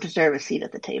don't yeah, deserve a seat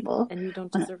at the table. and you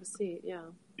don't deserve a seat. Yeah.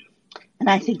 And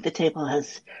I think the table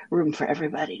has room for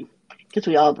everybody because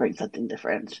we all bring something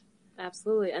different.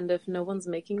 Absolutely. And if no one's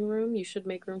making room, you should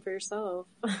make room for yourself.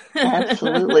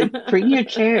 Absolutely. Bring your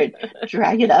chair and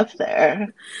drag it up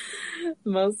there.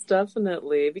 Most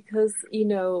definitely. Because,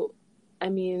 I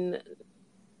mean,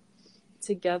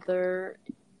 together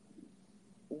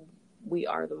we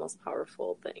are the most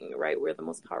powerful thing, right? We're the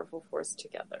most powerful force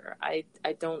together. I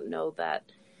don't know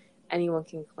that anyone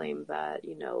can claim that,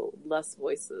 less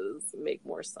voices make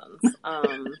more sense.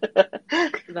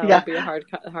 That Yeah. would be a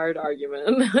hard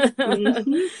argument.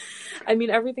 Hmm. I mean,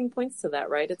 everything points to that,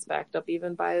 right? It's backed up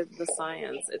even by the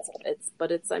science.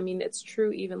 But I mean, it's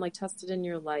true, even like tested in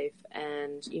your life.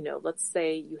 And, let's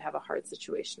say you have a hard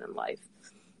situation in life.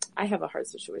 I have a hard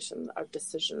situation, a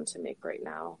decision to make right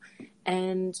now.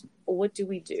 And what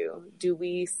do? Do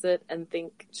we sit and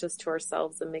think just to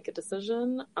ourselves and make a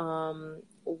decision?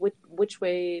 Which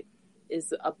way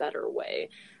is a better way?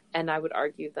 And I would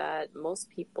argue that most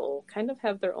people kind of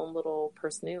have their own little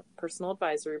personal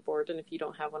advisory board. And if you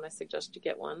don't have one, I suggest you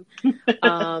get one.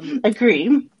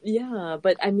 Agree. Yeah,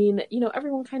 but I mean,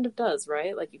 everyone kind of does,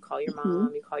 right? Like, you call your Hmm.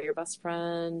 mom, you call your best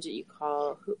friend, you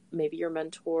call maybe your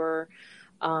mentor.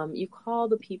 You call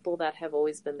the people that have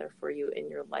always been there for you in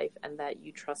your life, and that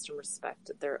you trust and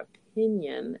respect their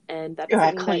opinion. And that Or doesn't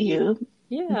I mean call that you, you.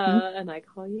 Hmm. yeah, and I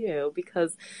call you,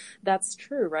 because that's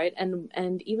true, right?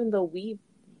 And even though we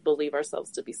believe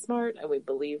ourselves to be smart, and we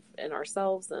believe in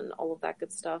ourselves and all of that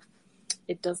good stuff,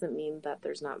 it doesn't mean that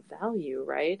there's not value,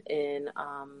 right? In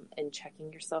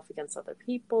checking yourself against other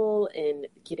people, in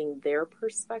getting their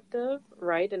perspective,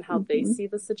 right, and how they Hmm. see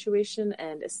the situation.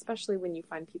 And especially when you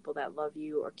find people that love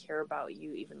you or care about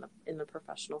you, even in the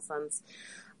professional sense,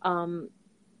 um,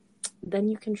 then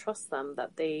you can trust them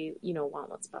that they, want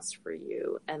what's best for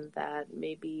you, and that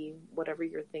maybe whatever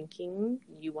you're thinking,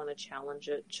 you want to challenge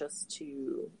it just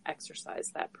to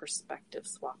exercise that perspective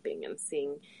swapping, and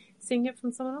seeing it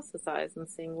from someone else's eyes, and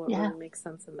seeing what Yeah. really makes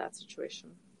sense in that situation.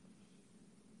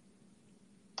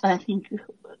 And I think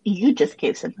you just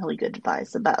gave some really good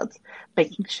advice about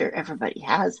making sure everybody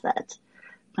has that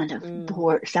kind of Mm,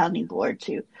 board, sounding board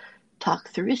to talk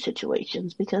through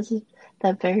situations because of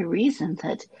that very reason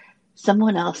that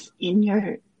someone else in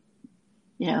your,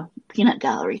 peanut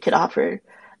gallery could offer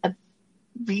a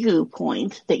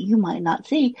viewpoint that you might not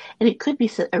see. And it could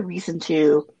be a reason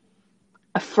to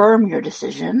affirm your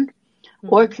decision,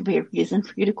 or it mm-hmm. could be a reason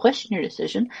for you to question your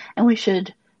decision. And we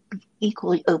should be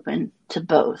equally open to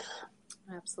both.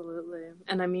 Absolutely.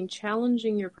 And I mean,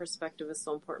 challenging your perspective is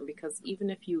so important, because even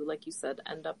if you, like you said,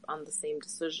 end up on the same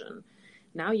decision,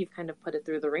 now you've kind of put it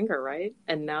through the ringer, right?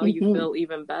 And now you Mm-hmm. feel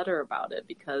even better about it,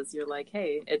 because you're like,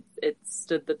 hey, it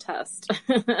stood the test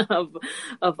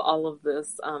of all of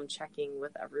this, checking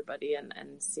with everybody, and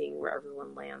seeing where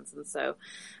everyone lands. And so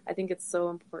I think it's so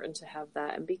important to have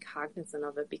that and be cognizant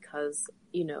of it, because,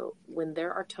 when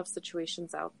there are tough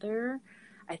situations out there,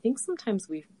 I think sometimes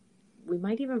we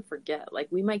might even forget, like,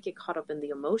 we might get caught up in the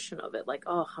emotion of it, like,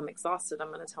 oh, I'm exhausted,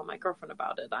 I'm going to tell my girlfriend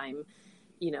about it,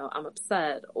 I'm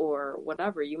upset, or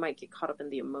whatever. You might get caught up in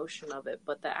the emotion of it,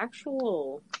 but the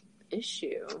actual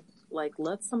issue, like,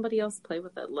 let somebody else play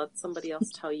with it, let somebody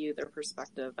else tell you their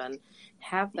perspective, and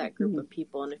have that group Mm-hmm. of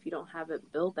people. And if you don't have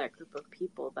it, build that group of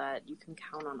people that you can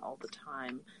count on all the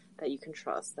time, that you can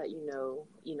trust, that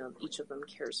each of them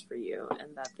cares for you,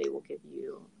 and that they will give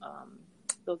you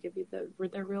they'll give you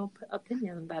their real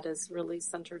opinion that is really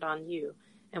centered on you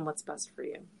and what's best for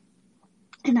you.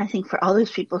 And I think for all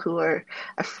those people who are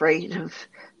afraid of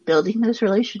building those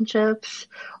relationships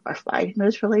or finding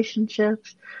those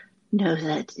relationships, know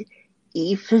that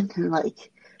even in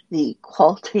like the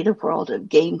qualitative world of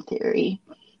game theory,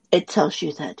 it tells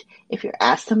you that if you're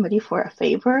asked somebody for a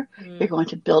favor, you're going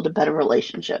to build a better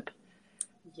relationship.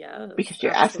 Yes, because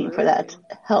you're absolutely. asking for that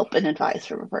help and advice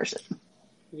from a person.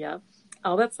 Yep.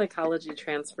 All that psychology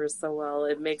transfers so well.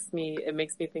 It makes me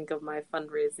think of my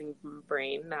fundraising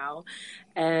brain now.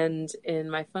 And in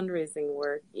my fundraising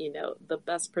work, the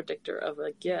best predictor of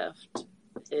a gift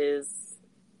is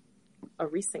a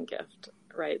recent gift,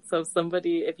 right? So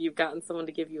if you've gotten someone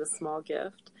to give you a small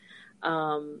gift,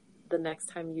 the next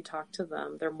time you talk to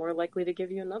them, they're more likely to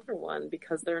give you another one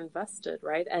because they're invested,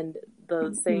 right? And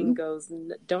the saying goes,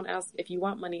 don't ask, if you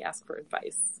want money, ask for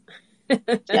advice.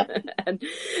 Yep.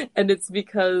 and it's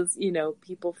because,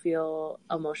 people feel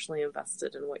emotionally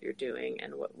invested in what you're doing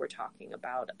and what we're talking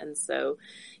about. And so,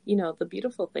 the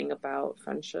beautiful thing about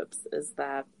friendships is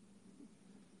that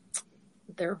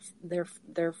they're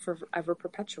forever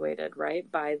perpetuated, right?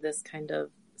 By this kind of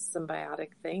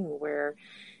symbiotic thing where,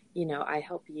 I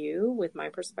help you with my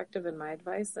perspective and my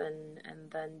advice, and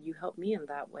then you help me in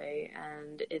that way.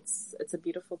 And it's a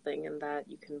beautiful thing in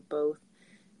that you can both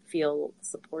feel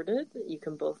supported. You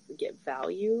can both get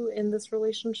value in this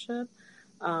relationship.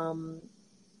 And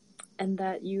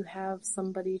that you have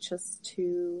somebody just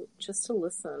to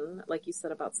listen, like you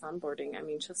said about soundboarding. I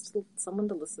mean, someone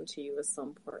to listen to you is so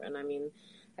important. I mean,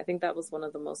 I think that was one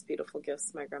of the most beautiful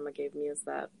gifts my grandma gave me, is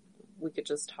that we could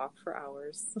just talk for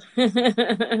hours.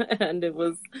 And it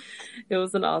was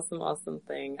an awesome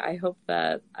thing. I hope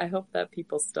that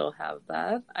people still have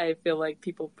that. I feel like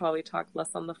people probably talk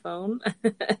less on the phone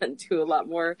and do a lot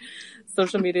more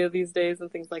social media these days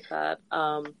and things like that.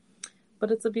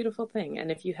 But it's a beautiful thing.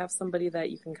 And if you have somebody that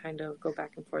you can kind of go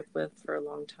back and forth with for a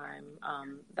long time,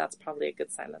 that's probably a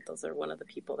good sign that those are one of the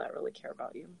people that really care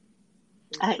about you.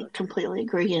 I completely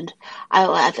agree. And I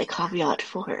will add the caveat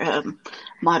for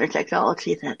modern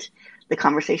technology that the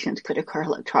conversations could occur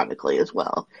electronically as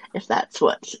well, if that's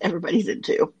what everybody's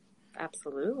into.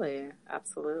 Absolutely.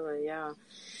 Yeah.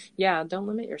 Yeah. Don't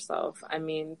limit yourself. I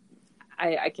mean,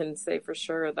 I can say for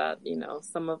sure that,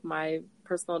 some of my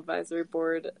personal advisory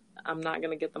board, I'm not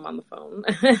going to get them on the phone.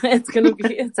 It's going to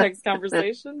be a text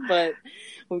conversation, but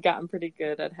we've gotten pretty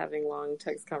good at having long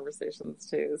text conversations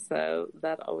too. So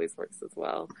that always works as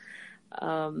well.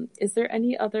 Is there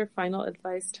any other final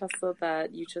advice, Tessa,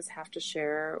 that you just have to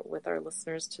share with our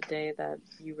listeners today that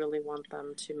you really want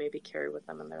them to maybe carry with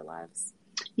them in their lives?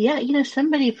 Yeah,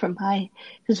 somebody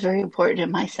who's very important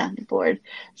in my sounding board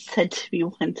said to me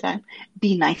one time,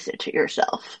 be nicer to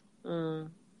yourself.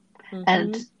 Mm-hmm.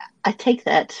 And I take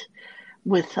that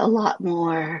with a lot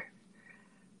more,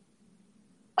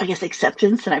 I guess,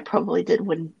 acceptance than I probably did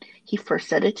when he first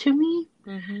said it to me.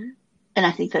 Mm-hmm. And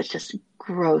I think that's just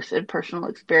growth and personal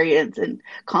experience and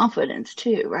confidence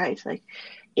too, right? Like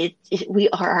we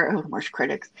are our own worst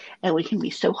critics, and we can be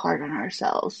so hard on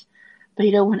ourselves. But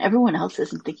when everyone else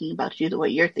isn't thinking about you the way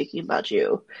you're thinking about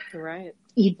you, right,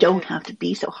 you don't have to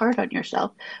be so hard on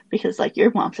yourself, because like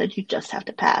your mom said, you just have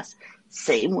to pass.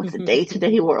 Same with the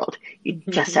day-to-day world. You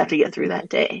just have to get through that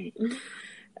day.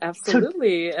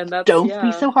 Absolutely. So and that's, don't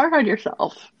be so hard on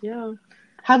yourself. Yeah.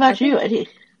 How about you, Eddie?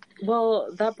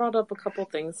 Well, that brought up a couple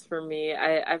things for me.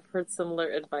 I've heard similar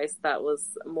advice that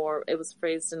it was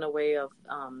phrased in a way of,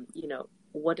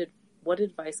 what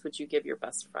advice would you give your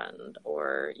best friend?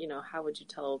 Or, how would you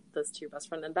tell this to your best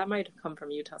friend? And that might have come from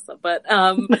you, Tessa, but,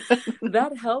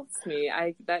 that helps me.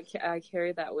 I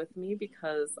carry that with me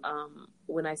because,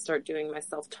 when I start doing my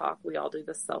self-talk, we all do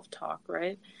this self-talk,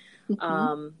 right?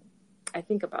 Mm-hmm. I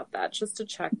think about that just to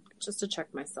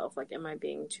check myself. Like, am I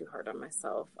being too hard on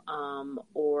myself?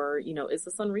 Or, is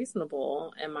this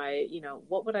unreasonable? Am I,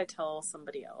 what would I tell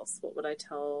somebody else? What would I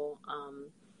tell,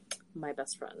 my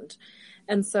best friend?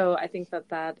 And so I think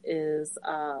that is,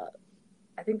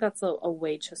 I think that's a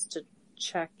way just to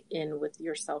check in with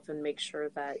yourself and make sure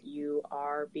that you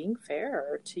are being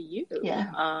fair to you.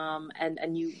 Yeah.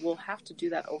 And you will have to do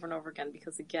that over and over again,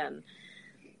 because again,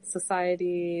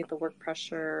 society, the work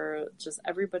pressure, just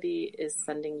everybody is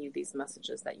sending you these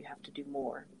messages that you have to do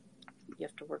more. You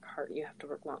have to work hard. You have to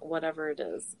work long, whatever it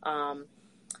is.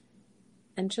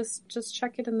 And just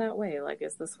check it in that way. Like,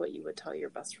 is this what you would tell your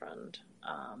best friend?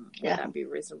 Would that be a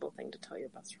reasonable thing to tell your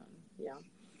best friend? Yeah.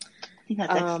 I think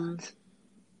that's excellent.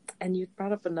 And you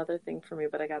brought up another thing for me,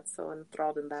 but I got so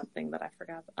enthralled in that thing that I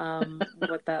forgot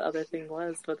what that other thing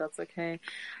was, but that's okay.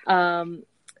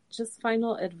 just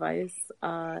final advice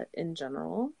in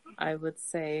general, I would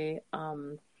say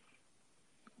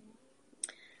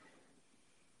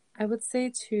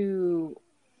to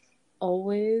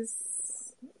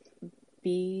always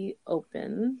be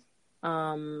open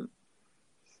to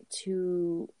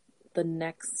the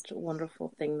next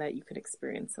wonderful thing that you could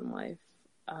experience in life.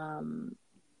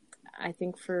 I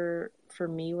think for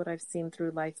me, what I've seen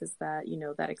through life is that,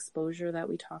 that exposure that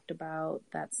we talked about,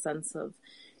 that sense of,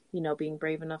 being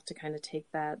brave enough to kind of take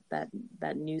that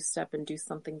new step and do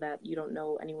something that you don't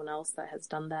know anyone else that has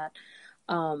done that.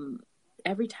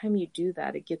 Every time you do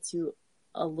that, it gets you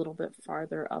a little bit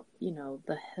farther up,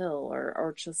 the hill,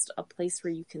 or just a place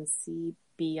where you can see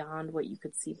beyond what you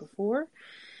could see before.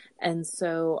 And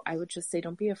so I would just say,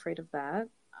 don't be afraid of that.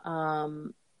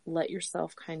 Let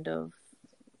yourself kind of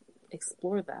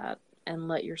explore that, and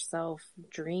let yourself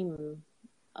dream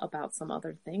about some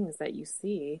other things that you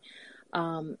see.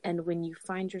 And when you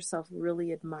find yourself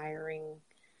really admiring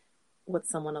what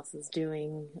someone else is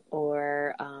doing,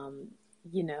 or,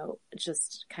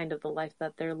 just kind of the life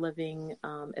that they're living,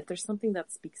 if there's something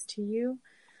that speaks to you,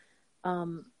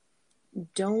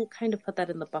 don't kind of put that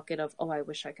in the bucket of, oh, I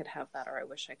wish I could have that, or I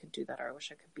wish I could do that, or I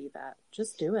wish I could be that.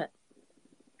 Just do it.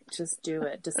 Just do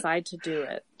it. Decide to do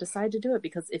it. Decide to do it,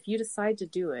 because if you decide to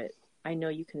do it, I know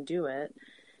you can do it.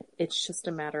 It's just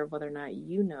a matter of whether or not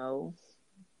you know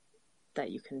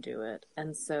that you can do it.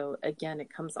 And so again,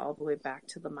 it comes all the way back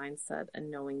to the mindset and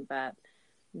knowing that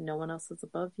no one else is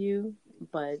above you,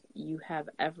 but you have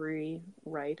every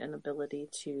right and ability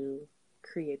to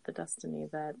create the destiny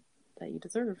that you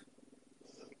deserve.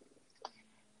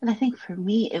 And I think for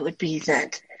me, it would be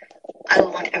that I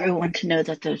want everyone to know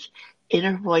that those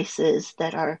inner voices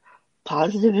that are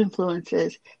positive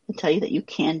influences and tell you that you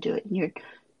can do it and you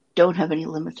don't have any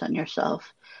limits on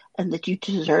yourself and that you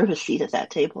deserve a seat at that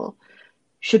table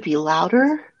should be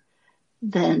louder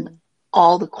than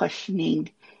all the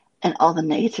questioning and all the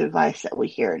negative advice that we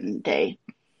hear in a day.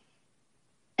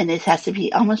 And it has to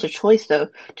be almost a choice, though,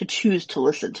 to choose to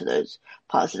listen to those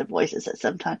positive voices at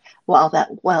some time while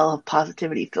that well of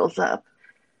positivity fills up.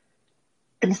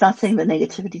 And it's not saying that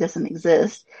negativity doesn't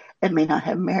exist. It may not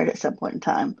have merit at some point in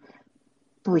time,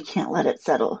 but we can't let it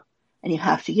settle. And you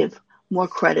have to give more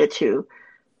credit to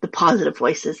the positive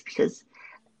voices, because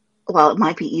while it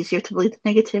might be easier to believe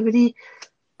the negativity,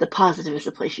 the positive is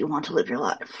the place you want to live your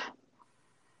life.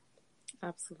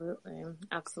 Absolutely.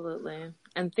 Absolutely.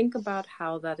 And think about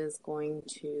how that is going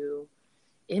to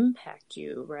impact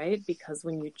you, right? Because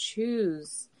when you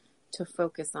choose to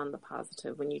focus on the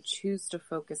positive, when you choose to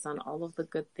focus on all of the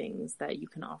good things that you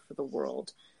can offer the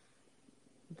world,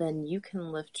 then you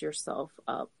can lift yourself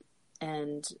up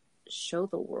and show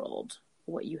the world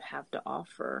what you have to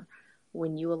offer.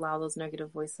 When you allow those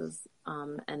negative voices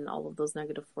and all of those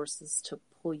negative forces to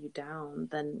pull you down,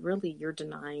 then really you're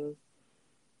denying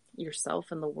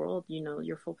yourself and the world,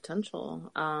 your full potential.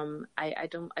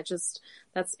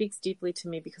 That speaks deeply to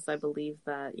me, because I believe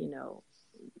that,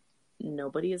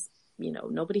 nobody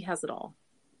has it all,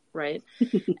 right?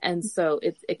 And so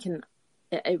it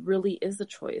really is a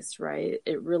choice, right?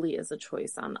 It really is a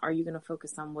choice on, are you going to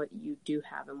focus on what you do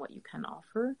have and what you can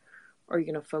offer? Or are you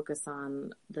going to focus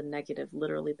on the negative,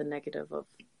 literally the negative of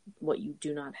what you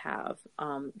do not have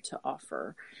to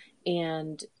offer?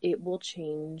 And it will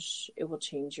change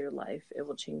your life. It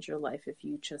will change your life if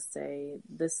you just say,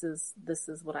 this is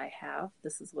what I have.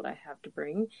 This is what I have to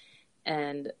bring.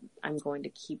 And I'm going to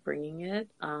keep bringing it,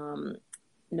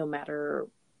 no matter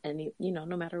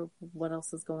no matter what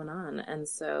else is going on. And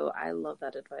so I love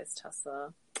that advice,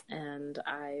 Tessa. And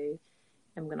I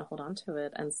am going to hold on to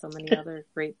it, and so many other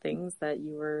great things that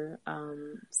you were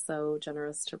so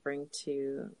generous to bring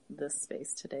to this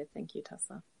space today. Thank you,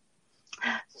 Tessa.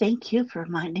 Thank you for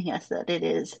reminding us that it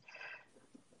is,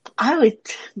 I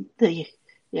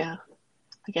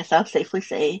guess I'll safely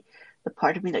say, the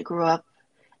part of me that grew up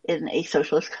in a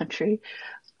socialist country,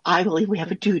 I believe we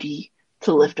have a duty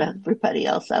to lift everybody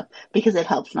else up, because it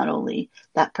helps not only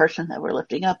that person that we're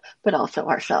lifting up, but also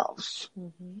ourselves.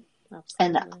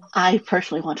 And I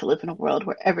personally want to live in a world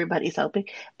where everybody's helping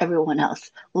everyone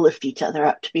else lift each other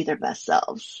up to be their best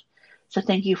selves. So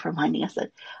thank you for reminding us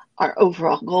that our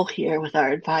overall goal here with our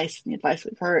advice and the advice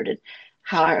we've heard and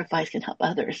how our advice can help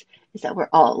others is that we're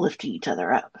all lifting each other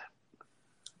up.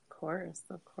 Of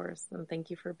course. And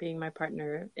thank you for being my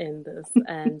partner in this.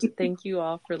 And thank you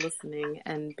all for listening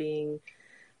and being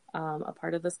a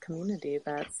part of this community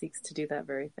that seeks to do that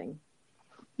very thing.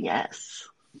 Yes.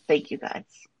 Thank you, guys.